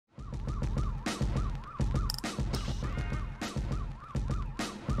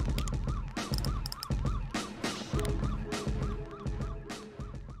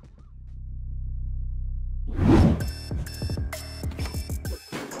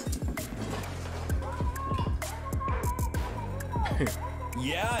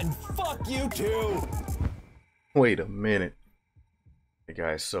Yeah, and fuck you too. Wait a minute. The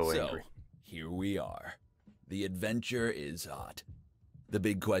guy's so So, angry. here we are. The adventure is hot. The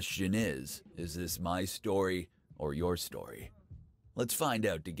big question is this my story or your story? Let's find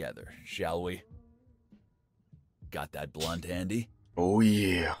out together, shall we? Got that blunt handy? Oh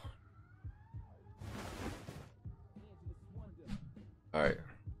yeah. Alright.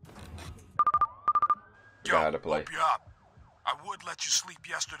 Yo, Gotta play. hope you up. I would let you sleep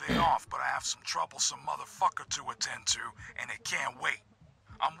yesterday off, but I have some troublesome motherfucker to attend to, and it can't wait.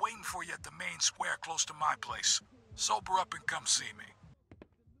 I'm waiting for you at the main square close to my place. Sober up and come see me.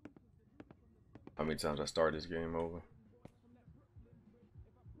 How many times I start this game over?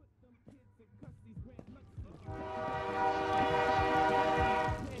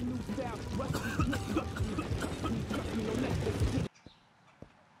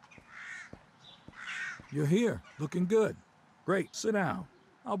 You're here, looking good. Great, sit down.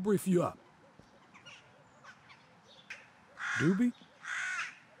 I'll brief you up. Doobie?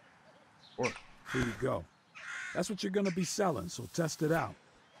 Or Here you go. That's what you're gonna be selling, so test it out.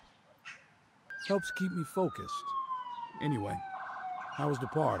 Helps keep me focused. Anyway, how was the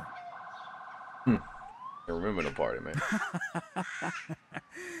party? I remember the party, man.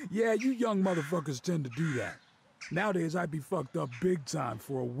 Yeah, you young motherfuckers tend to do that. Nowadays, I'd be fucked up big time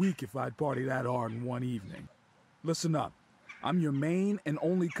for a week if I'd party that hard in one evening. Listen up. I'm your main and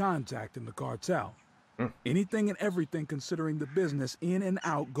only contact in the cartel. Anything and everything considering the business in and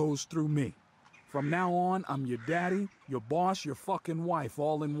out goes through me. From now on, I'm your daddy, your boss, your fucking wife,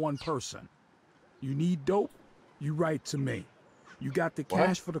 all in one person. You need dope? You write to me. You got the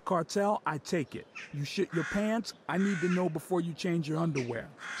cash for the cartel? I take it. You shit your pants? I need to know before you change your underwear.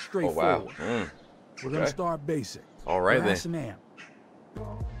 Oh Straightforward. wow. We're gonna start basic. All right Brass then. and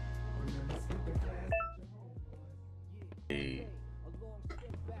amp. Hey.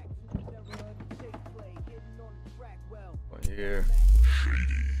 One here.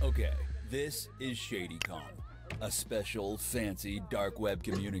 Okay, this is ShadyCom, a special, fancy dark web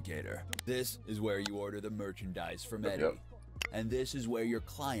communicator. This is where you order the merchandise from Eddie. Yep. And this is where your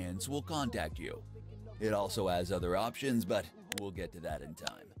clients will contact you. It also has other options, but we'll get to that in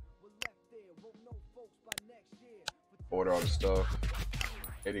time. Order all the stuff.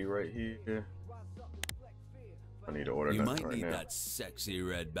 Eddie right here. I need to order You nothing might right need now. that sexy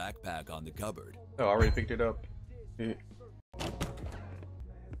red backpack on the cupboard. Oh, I already picked it up. Yeah.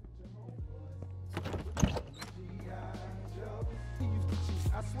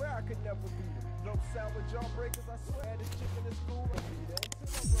 I swear I could never beat him. No salvage jawbreakers, I swear this chicken is cool.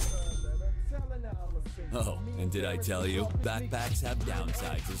 Oh, and did I tell you? Backpacks have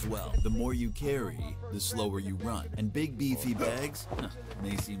downsides as well. The more you carry, the slower you run. And big beefy bags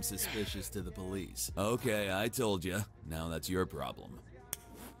may seem suspicious to the police. Okay, I told you. Now that's your problem.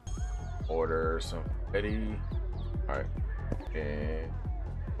 Order some Eddie. Alright. And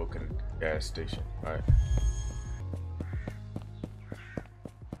book at the gas station. Alright.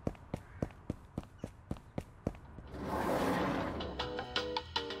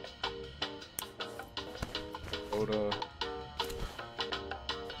 Soda.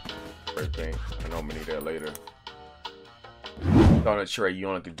 Everything. I know I'm gonna need that later. On a tray, you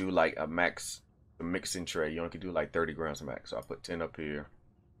only could do like a max, the mixing tray. You only could do like 30 grams max. So I put 10 up here.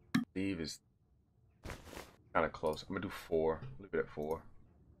 Steve is kind of close. I'm gonna do 4. Leave it at 4.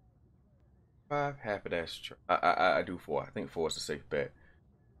 5, half of that's I do 4. I think 4 is a safe bet.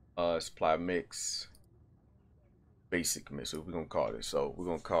 Supply mix, basic mix. So we're gonna call this. So we're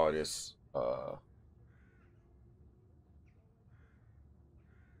gonna call this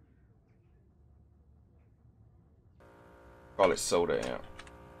call it soda amp.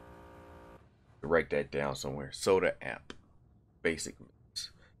 Write that down somewhere. Soda amp, basic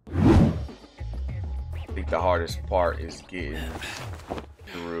mix. I think the hardest part is getting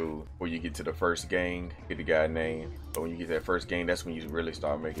through where you get to the first gang, get the guy name. But when you get to that first gang, that's when you really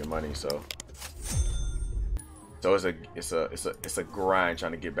start making money. So it's a grind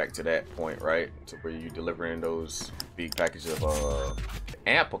trying to get back to that point, right? To where you delivering those big packages of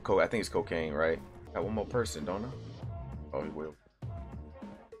amp or coke. I think it's cocaine, right? Got one more person, don't I? Oh, he will.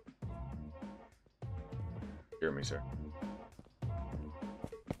 Hear me, sir.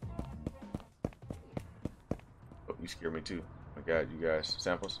 Oh, you scare me too. I got you guys.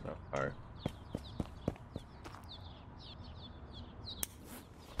 Samples? No. All right.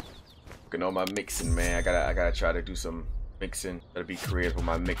 Working on my mixing, man. I gotta try to do some mixing. Gotta be creative with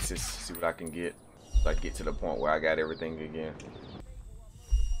my mixes. See what I can get. So I get to the point where I got everything again.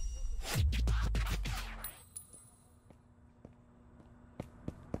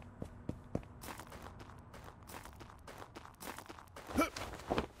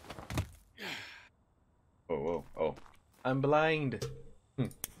 I'm blind.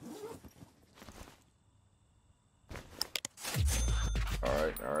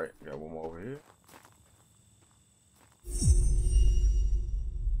 Alright, alright. Got one more over here.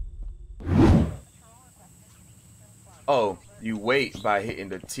 Oh, you wait by hitting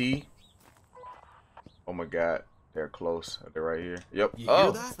the T. Oh my god. They're close. They're right here. Yep. You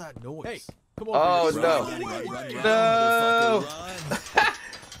Oh. hear that? That noise. Hey, come on. Oh no. No.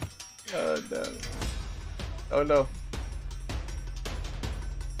 Oh no. Oh no.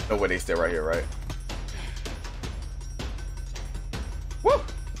 No way, they stay right here, right? Woo!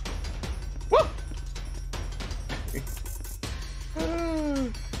 Woo!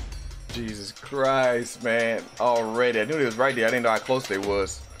 Jesus Christ, man. Already. I knew they was right there. I didn't know how close they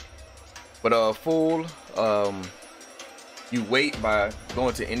was. But fool, you wait by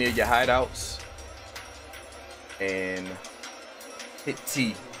going to any of your hideouts and hit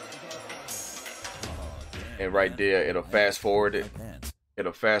T. And right there, it'll fast forward it.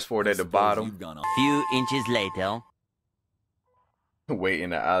 It'll fast forward at the bottom. Few inches later. Wait in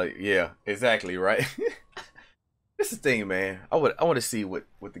the alley. Yeah, exactly, right? This is the thing, man. I want to see what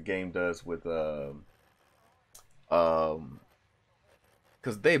the game does with because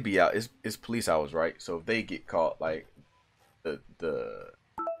they be out. It's police hours, right? So if they get caught, like the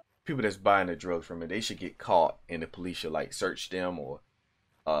people that's buying the drugs from it, they should get caught, and the police should like search them or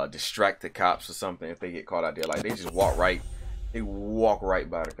distract the cops or something. If they get caught out there, like they just walk right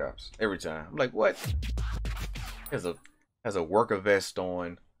by the cops every time. I'm like, what? Has a worker vest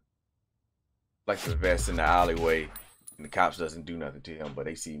on, like the vest in the alleyway, and the cops doesn't do nothing to him, but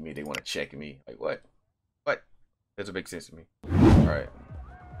they see me, they want to check me. Like, what? What? Doesn't make sense to me. All right,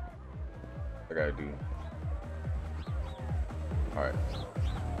 I gotta do. All right.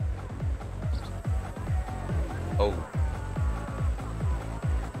 Oh.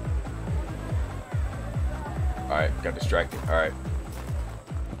 All right, got distracted. All right,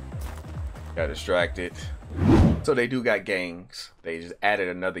 got distracted. So they do got gangs. They just added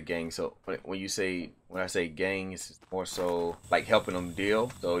another gang. So when I say gangs, it's more so like helping them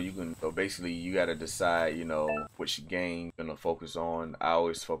deal. So basically you got to decide, you know, which gang you're gonna focus on. I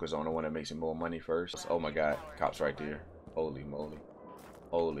always focus on the one that makes you more money first. Oh my God, cops right there. Holy moly,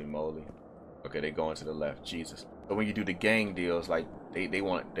 holy moly. Okay, they going to the left. Jesus. But when you do the gang deals, like they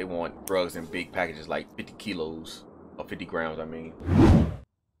want drugs in big packages, like 50 kilos or 50 grams. I mean,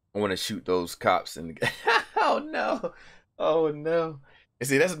 I want to shoot those cops in the. Oh no! Oh no! And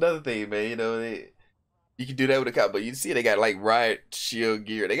see, that's another thing, man. You know, you can do that with a cop, but you see, they got like riot shield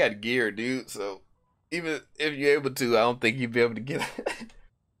gear. They got gear, dude. So even if you're able to, I don't think you'd be able to get it.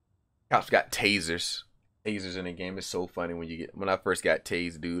 Cops got tasers. Tasers in the game is so funny when I first got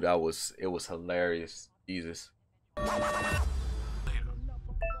tased, dude. It was hilarious. Jesus.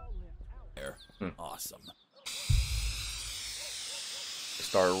 Awesome.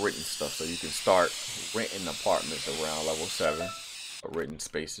 Start renting stuff, so you can start renting apartments around level 7, or renting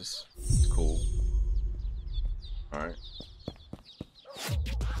spaces. It's cool. All right.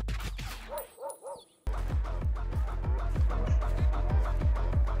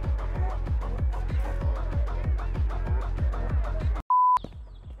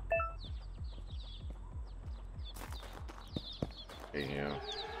 Damn.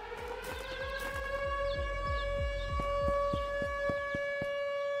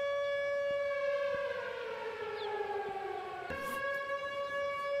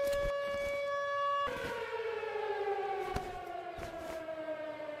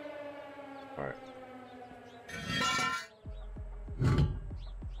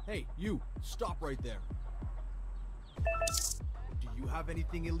 Hey, you, stop right there. Do you have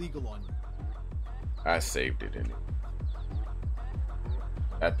anything illegal on you? I saved it in it.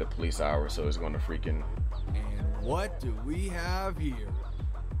 At the police hour, so it's gonna freaking. And what do we have here?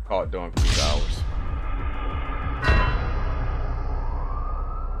 Caught during police hours.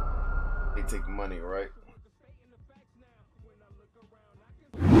 They take money, right?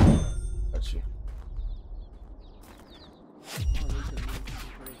 Got you.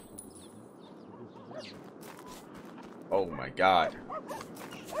 Oh my God.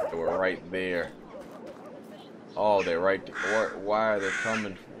 They were right there. Oh, they're right there. Why are they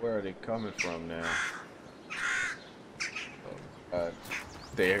coming? Where are they coming from now? Oh God.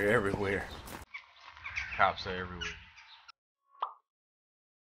 They're everywhere. Cops are everywhere.